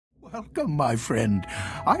Welcome, my friend.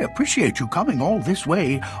 I appreciate you coming all this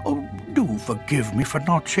way. Oh, do forgive me for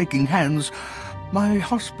not shaking hands. My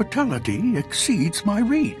hospitality exceeds my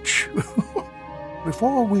reach.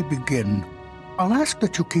 Before we begin, I'll ask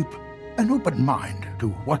that you keep an open mind to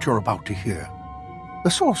what you're about to hear. The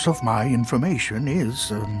source of my information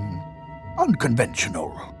is,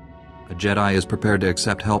 unconventional. A Jedi is prepared to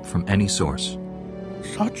accept help from any source.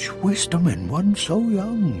 Such wisdom in one so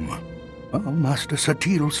young. Well, Master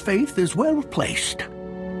Satil's faith is well placed.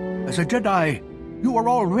 As a Jedi, you are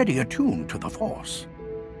already attuned to the Force.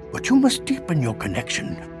 But you must deepen your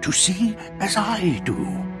connection to see as I do.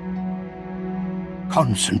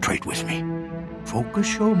 Concentrate with me.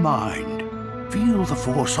 Focus your mind. Feel the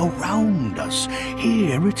Force around us.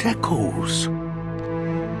 Hear its echoes.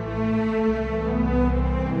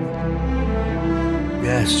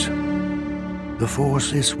 Yes, the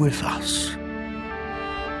Force is with us.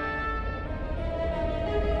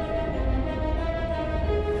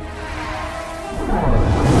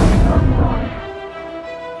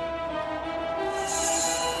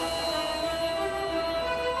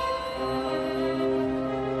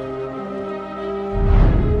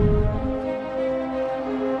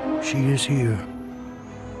 She is here,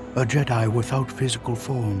 a Jedi without physical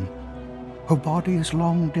form. Her body is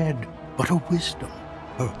long dead, but her wisdom,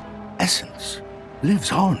 her essence,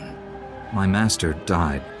 lives on. My master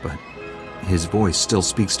died, but his voice still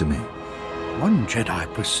speaks to me. One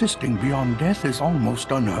Jedi persisting beyond death is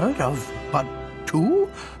almost unheard of, but two?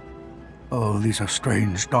 Oh, these are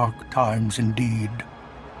strange, dark times indeed.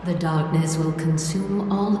 The darkness will consume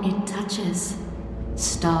all it touches.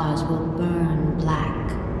 Stars will burn black.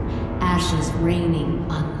 Ashes raining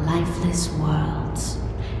on lifeless worlds.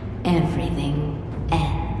 Everything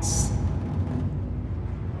ends.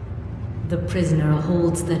 The prisoner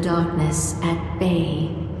holds the darkness at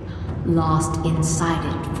bay, lost inside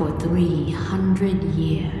it for 300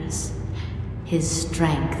 years. His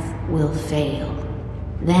strength will fail.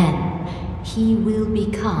 Then he will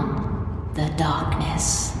become the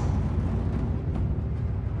darkness.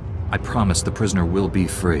 I promise the prisoner will be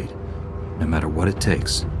freed, no matter what it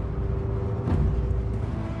takes.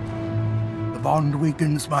 The bond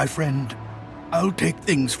weakens, my friend. I'll take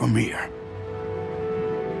things from here.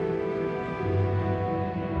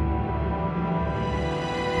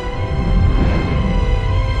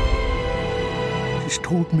 She's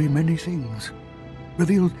told me many things,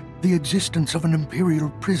 revealed the existence of an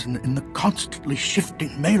Imperial prison in the constantly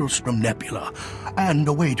shifting Maelstrom Nebula, and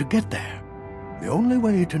a way to get there. The only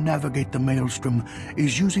way to navigate the Maelstrom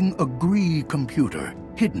is using a Gree computer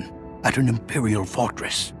hidden at an Imperial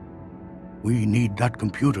fortress. We need that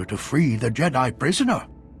computer to free the Jedi prisoner.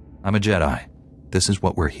 I'm a Jedi. This is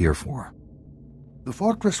what we're here for. The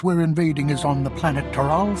fortress we're invading is on the planet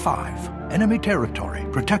Taral 5, enemy territory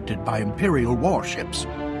protected by Imperial warships.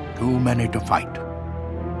 Too many to fight.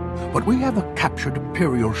 But we have a captured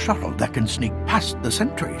Imperial shuttle that can sneak past the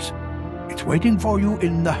sentries. It's waiting for you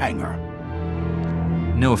in the hangar.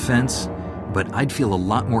 No offense, but I'd feel a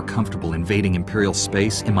lot more comfortable invading Imperial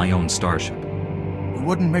space in my own starship. You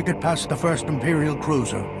wouldn't make it past the first Imperial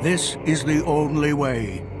cruiser. This is the only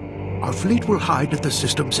way. Our fleet will hide at the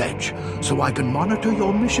system's edge, so I can monitor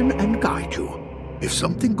your mission and guide you. If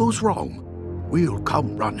something goes wrong, we'll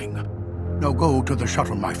come running. Now go to the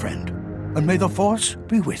shuttle, my friend, and may the Force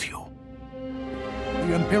be with you.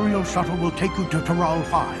 The Imperial shuttle will take you to Taral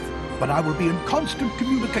 5, but I will be in constant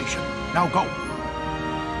communication. Now go.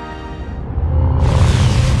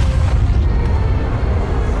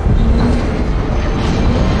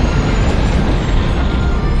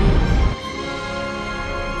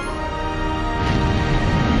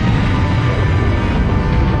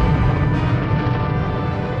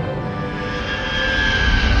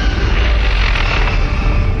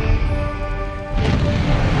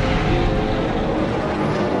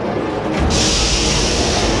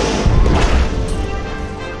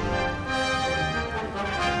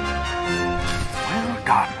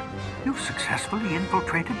 Successfully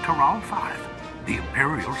infiltrated Taral 5. The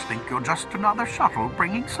Imperials think you're just another shuttle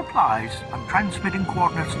bringing supplies. I'm transmitting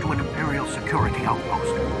coordinates to an Imperial security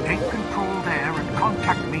outpost. Take control there and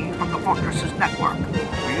contact me from the fortress's network.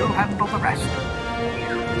 We'll handle the rest.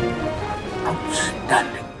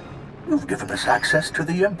 Outstanding. You've given us access to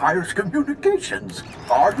the Empire's communications.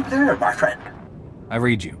 Are you there, my friend? I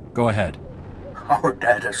read you. Go ahead. Our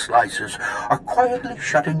data slicers are quietly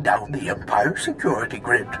shutting down the Empire security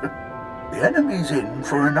grid. The enemy's in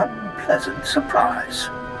for an unpleasant surprise.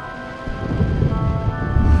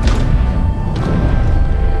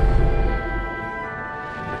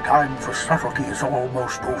 The time for subtlety is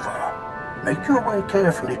almost over. Make your way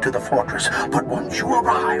carefully to the fortress, but once you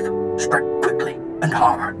arrive, strike quickly and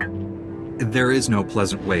hard. There is no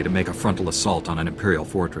pleasant way to make a frontal assault on an Imperial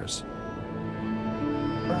fortress.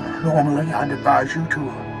 Normally, I'd advise you to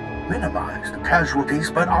minimize the casualties,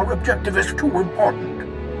 but our objective is too important.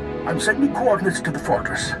 I'm sending coordinates to the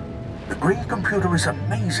fortress. The Green computer is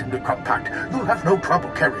amazingly compact. You'll have no trouble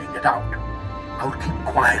carrying it out. I'll keep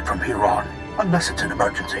quiet from here on, unless it's an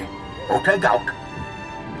emergency. Okay, out.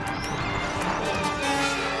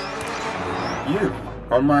 You,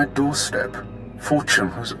 on my doorstep. Fortune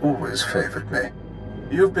has always favored me.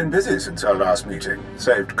 You've been busy since our last meeting.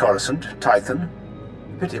 Saved Coruscant, Tython.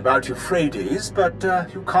 Pity about Euphrates, but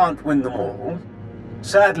you can't win them all.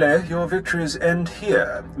 Sadly, your victories end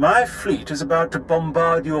here. My fleet is about to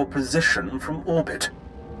bombard your position from orbit.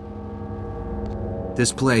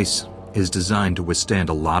 This place is designed to withstand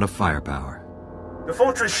a lot of firepower. The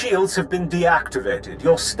fortress shields have been deactivated.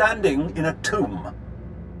 You're standing in a tomb,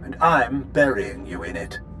 and I'm burying you in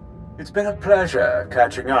it. It's been a pleasure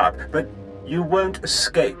catching up, but you won't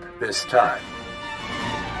escape this time.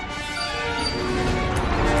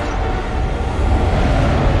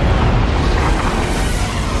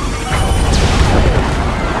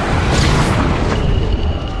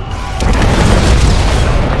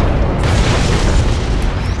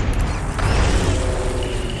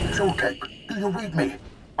 Do you read me?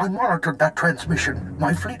 I monitored that transmission.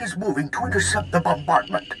 My fleet is moving to intercept the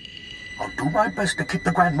bombardment. I'll do my best to keep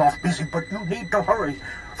the Grand Moff busy, but you need to hurry.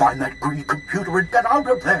 Find that green computer and get out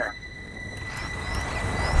of there.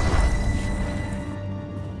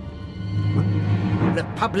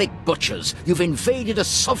 Republic butchers, you've invaded a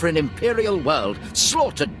sovereign Imperial world,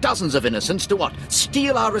 slaughtered dozens of innocents to what?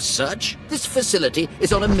 Steal our research? This facility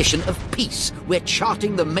is on a mission of peace. We're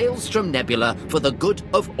charting the Maelstrom Nebula for the good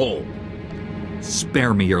of all.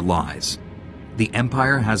 Spare me your lies. The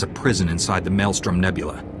Empire has a prison inside the Maelstrom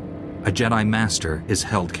Nebula. A Jedi Master is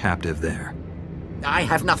held captive there. I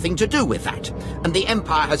have nothing to do with that, and the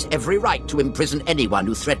Empire has every right to imprison anyone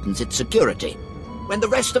who threatens its security. When the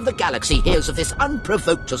rest of the galaxy hears of this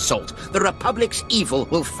unprovoked assault, the Republic's evil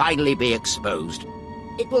will finally be exposed.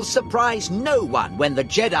 It will surprise no one when the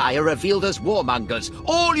Jedi are revealed as warmongers.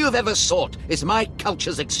 All you've ever sought is my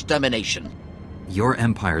culture's extermination. Your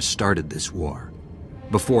Empire started this war.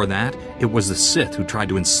 Before that, it was the Sith who tried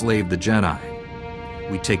to enslave the Jedi.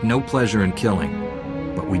 We take no pleasure in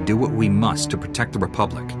killing, but we do what we must to protect the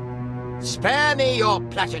Republic. Spare me your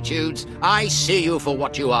platitudes. I see you for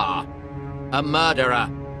what you are. A murderer.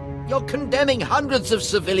 You're condemning hundreds of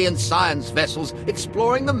civilian science vessels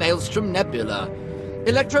exploring the Maelstrom Nebula.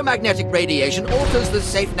 Electromagnetic radiation alters the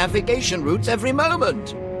safe navigation routes every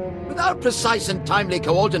moment. Without precise and timely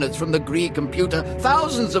coordinates from the Gree computer,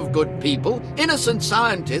 thousands of good people, innocent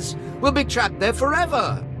scientists, will be trapped there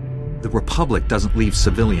forever. The Republic doesn't leave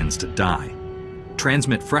civilians to die.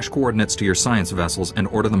 Transmit fresh coordinates to your science vessels and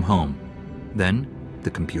order them home. Then, the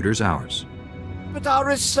computer's ours. But our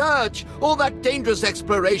research, all that dangerous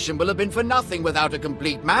exploration will have been for nothing without a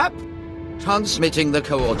complete map. Transmitting the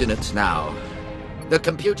coordinates now. The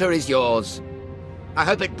computer is yours. I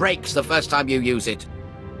hope it breaks the first time you use it.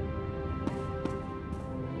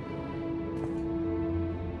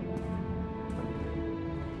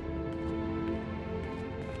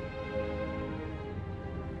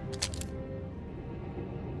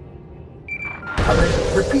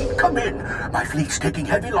 Repeat, come in. My fleet's taking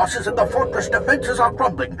heavy losses and the fortress defenses are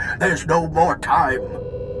crumbling. There's no more time.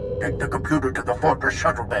 Take the computer to the fortress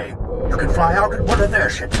shuttle bay. You can fly out in one of their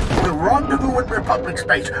ships. We'll rendezvous in Republic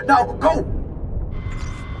space. Now, go!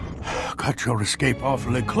 Cut your escape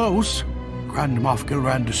awfully close. Grand Moff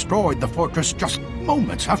Gilran destroyed the fortress just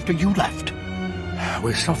moments after you left.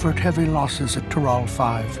 We suffered heavy losses at Tural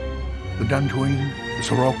 5. The Dantooine, the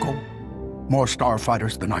Sirocco. More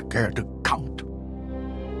starfighters than I care to count.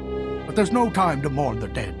 But there's no time to mourn the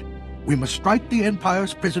dead. We must strike the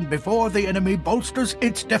Empire's prison before the enemy bolsters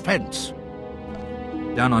its defense.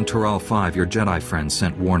 Down on Tural 5, your Jedi friend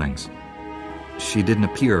sent warnings. She didn't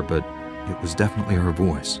appear, but it was definitely her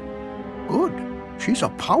voice. Good. She's a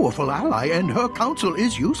powerful ally, and her counsel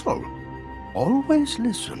is useful. Always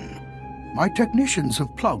listen. My technicians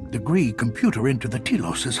have plugged the Gree computer into the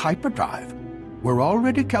Telos' hyperdrive. We're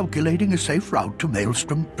already calculating a safe route to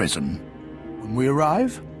Maelstrom Prison. When we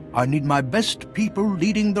arrive, I need my best people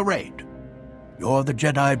leading the raid. You're the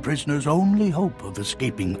Jedi prisoner's only hope of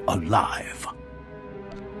escaping alive.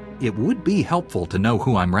 It would be helpful to know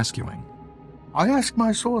who I'm rescuing. I asked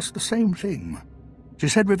my source the same thing. She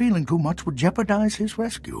said revealing too much would jeopardize his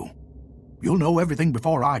rescue. You'll know everything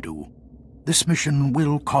before I do. This mission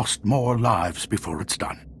will cost more lives before it's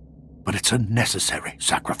done, but it's a necessary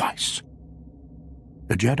sacrifice.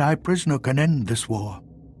 The Jedi prisoner can end this war,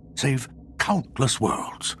 save countless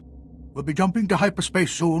worlds. We'll be jumping to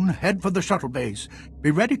hyperspace soon. Head for the shuttle base.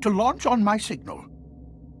 Be ready to launch on my signal.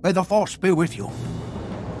 May the Force be with you.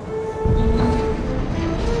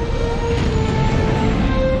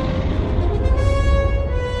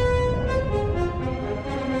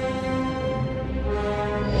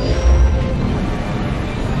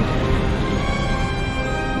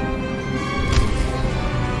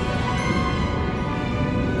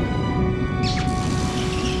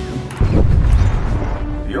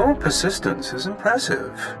 Your persistence is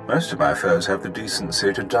impressive. Most of my foes have the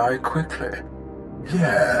decency to die quickly.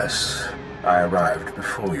 Yes, I arrived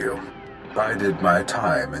before you. Bided my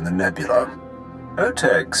time in the nebula.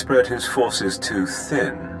 Oteg spread his forces too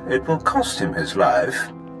thin. It will cost him his life.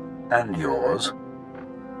 And yours.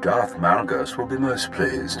 Darth Malgus will be most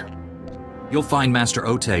pleased. You'll find Master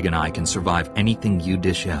Oteg and I can survive anything you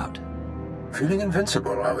dish out. Feeling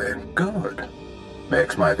invincible, are we? Good.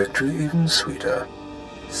 Makes my victory even sweeter.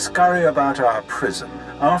 Scurry about our prison.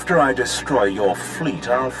 After I destroy your fleet,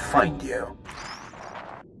 I'll find you.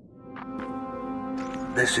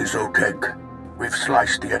 This is Oteg. We've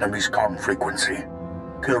sliced the enemy's comm frequency.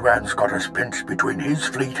 Kilran's got us pinched between his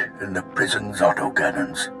fleet and the prison's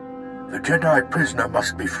autocannons. The Jedi prisoner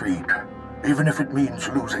must be freed, even if it means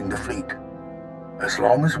losing the fleet. As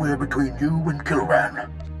long as we're between you and Kilran,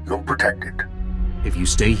 you're protected. If you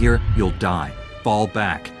stay here, you'll die. Fall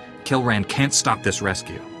back. Kilran can't stop this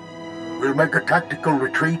rescue. We'll make a tactical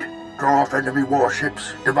retreat, draw off enemy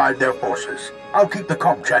warships, divide their forces. I'll keep the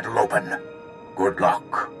comm channel open. Good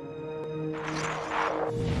luck.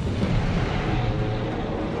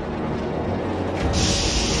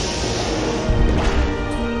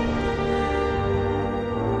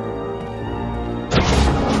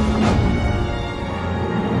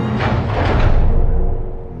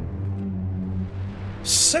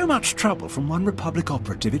 So much trouble from one Republic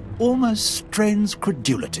operative, it almost strains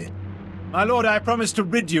credulity. My lord, I promise to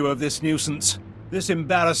rid you of this nuisance. This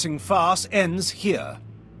embarrassing farce ends here.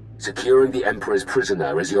 Securing the Emperor's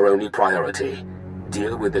prisoner is your only priority.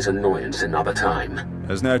 Deal with this annoyance another time.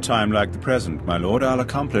 There's no time like the present, my lord. I'll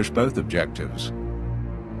accomplish both objectives.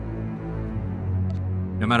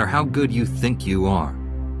 No matter how good you think you are,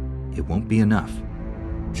 it won't be enough.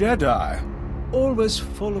 Jedi, always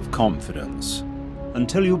full of confidence,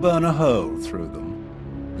 until you burn a hole through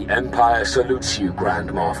them. The Empire salutes you, Grand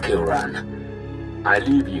Moff Kilran. I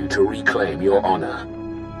leave you to reclaim your honor.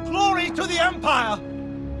 Glory to the Empire!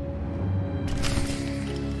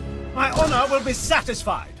 My honor will be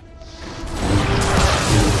satisfied.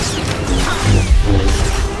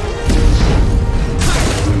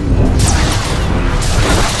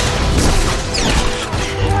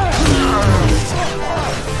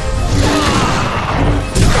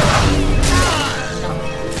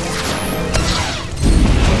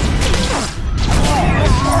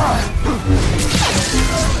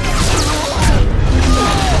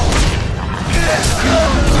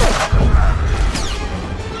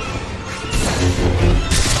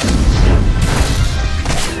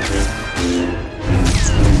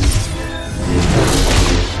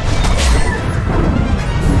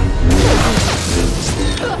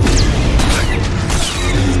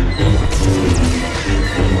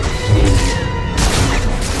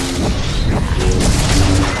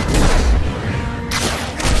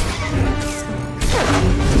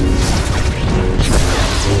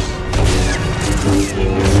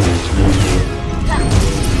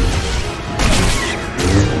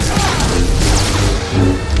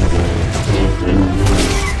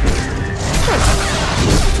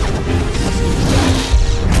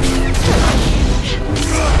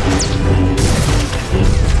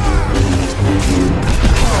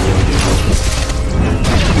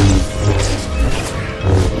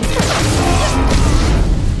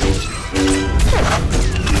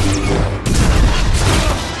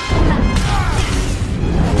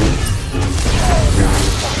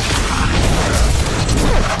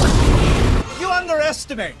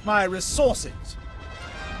 My resources.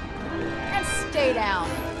 And stay down.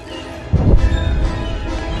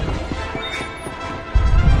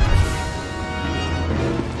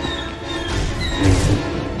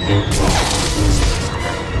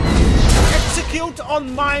 Execute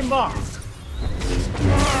on my mark.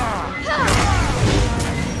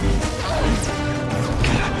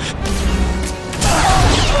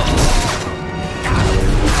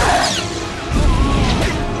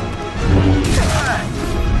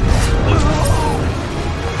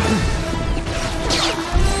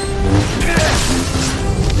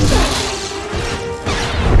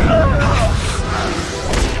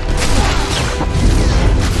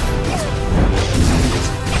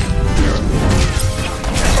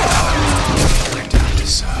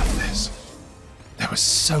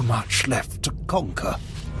 So much left to conquer.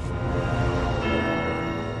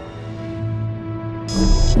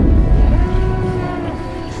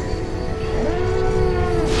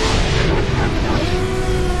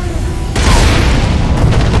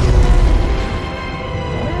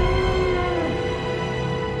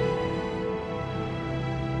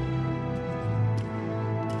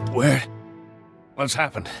 Where? What's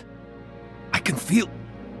happened? I can feel...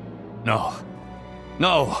 No.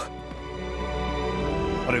 No!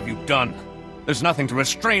 What have you done? There's nothing to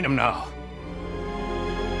restrain him now.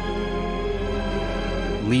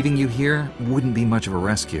 Leaving you here wouldn't be much of a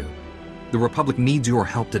rescue. The Republic needs your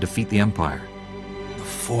help to defeat the Empire. The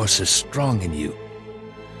Force is strong in you.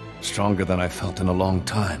 Stronger than I felt in a long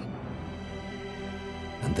time.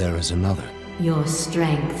 And there is another. Your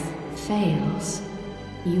strength fails.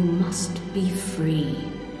 You must be free,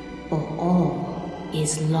 or all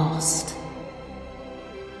is lost.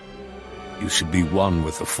 You should be one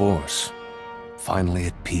with the Force. Finally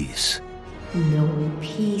at peace. No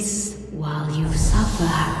peace while you suffer.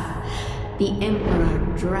 The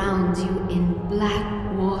Emperor drowns you in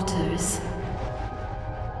black waters.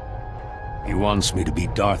 He wants me to be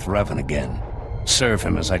Darth Revan again. Serve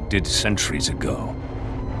him as I did centuries ago.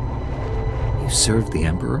 You served the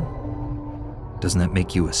Emperor? Doesn't that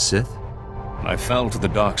make you a Sith? When I fell to the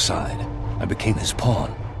dark side, I became his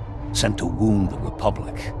pawn, sent to wound the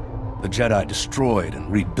Republic. The Jedi destroyed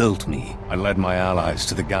and rebuilt me. I led my allies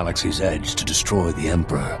to the galaxy's edge to destroy the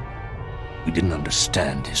Emperor. We didn't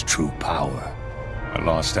understand his true power. I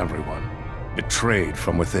lost everyone, betrayed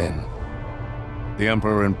from within. The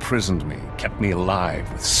Emperor imprisoned me, kept me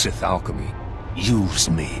alive with Sith alchemy,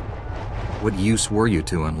 used me. What use were you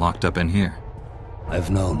to when locked up in here? I've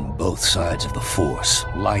known both sides of the Force,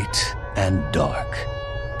 light and dark.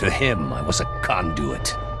 To him, I was a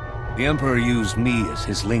conduit. The Emperor used me as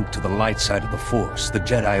his link to the light side of the Force, the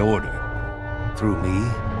Jedi Order. Through me,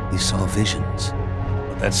 he saw visions.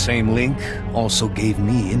 But that same link also gave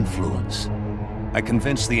me influence. I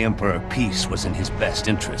convinced the Emperor peace was in his best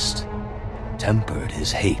interest. Tempered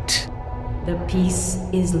his hate. The peace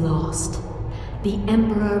is lost. The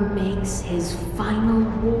Emperor makes his final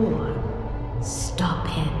war. Stop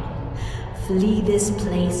him. Flee this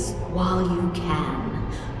place while you can.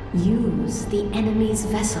 Use the enemy's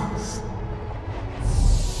vessels.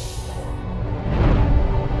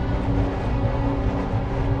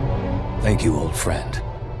 Thank you, old friend.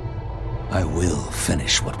 I will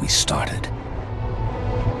finish what we started.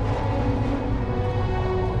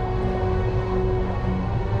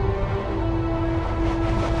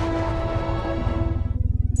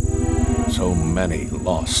 So many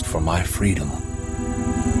lost for my freedom.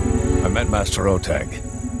 I met Master Oteg.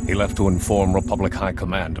 He left to inform Republic High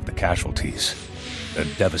Command of the casualties. They're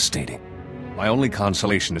devastating. My only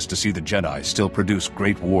consolation is to see the Jedi still produce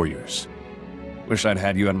great warriors. Wish I'd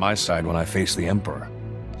had you on my side when I faced the Emperor.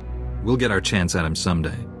 We'll get our chance at him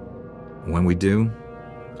someday. When we do,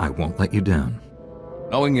 I won't let you down.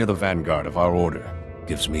 Knowing you're the vanguard of our order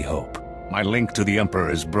gives me hope. My link to the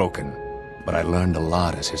Emperor is broken, but I learned a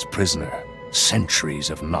lot as his prisoner. Centuries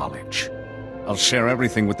of knowledge. I'll share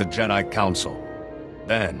everything with the Jedi Council.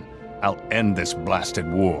 Then, I'll end this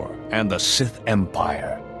blasted war and the Sith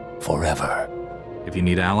Empire forever. If you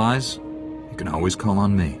need allies, you can always call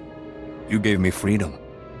on me. You gave me freedom.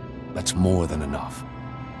 That's more than enough.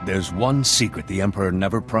 There's one secret the Emperor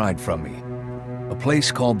never pried from me. A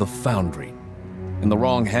place called the Foundry. In the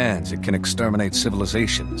wrong hands, it can exterminate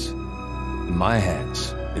civilizations. In my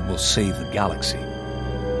hands, it will save the galaxy.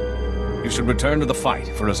 You should return to the fight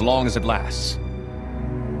for as long as it lasts.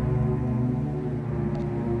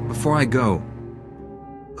 Before I go,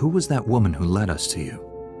 who was that woman who led us to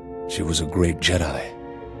you? She was a great Jedi,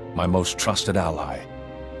 my most trusted ally.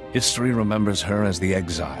 History remembers her as the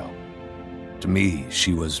Exile. To me,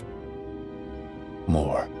 she was...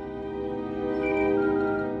 more.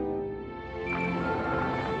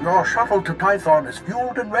 Your shuttle to Tython is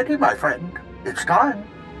fueled and ready, my friend. It's time.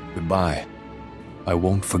 Goodbye. I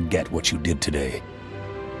won't forget what you did today.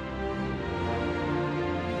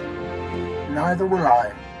 Neither will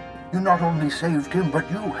I. You not only saved him, but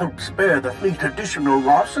you helped spare the fleet additional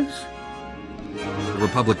losses. The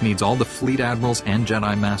Republic needs all the fleet admirals and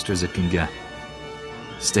Jedi Masters it can get.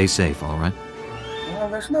 Stay safe, all right? Well,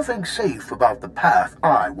 there's nothing safe about the path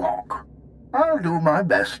I walk. I'll do my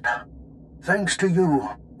best. Thanks to you,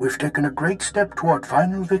 we've taken a great step toward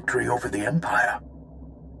final victory over the Empire.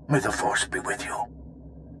 May the Force be with you.